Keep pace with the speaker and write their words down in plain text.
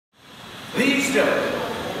These gentlemen,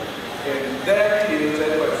 in their years,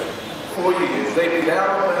 that was 4 years, they beat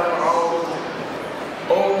Alabama, Auburn,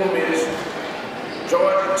 Ole Miss,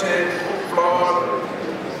 Georgia Tech, Florida,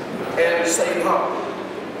 and St. Hall.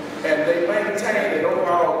 And they maintained an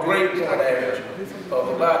overall grade point average of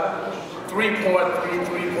about 3.3,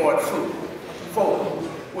 3.4,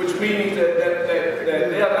 which means that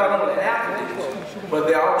they're not only athletes, but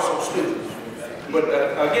they're also students. But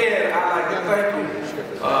again, I'd like to thank you.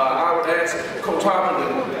 I would ask Coach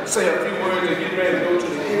Hoffman to say a few words and get ready to go to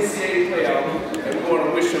the NCAA playoff, and we want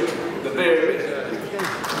to wish him the very best.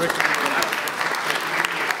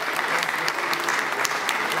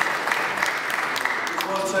 I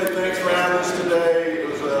want to say thanks for having us today. It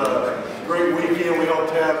was a great weekend. We hope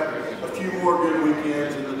to have a few more good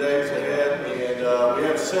weekends in the days ahead. And we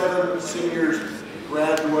have 7 seniors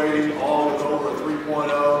graduating, all with over a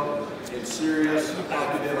 3.0 in serious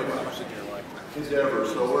academic endeavors.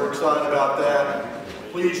 So we're excited about that.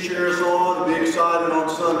 Please cheer us on and be excited on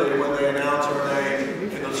Sunday when they announce our name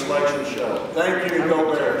in the selection show. Thank you, and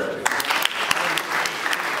go Bears.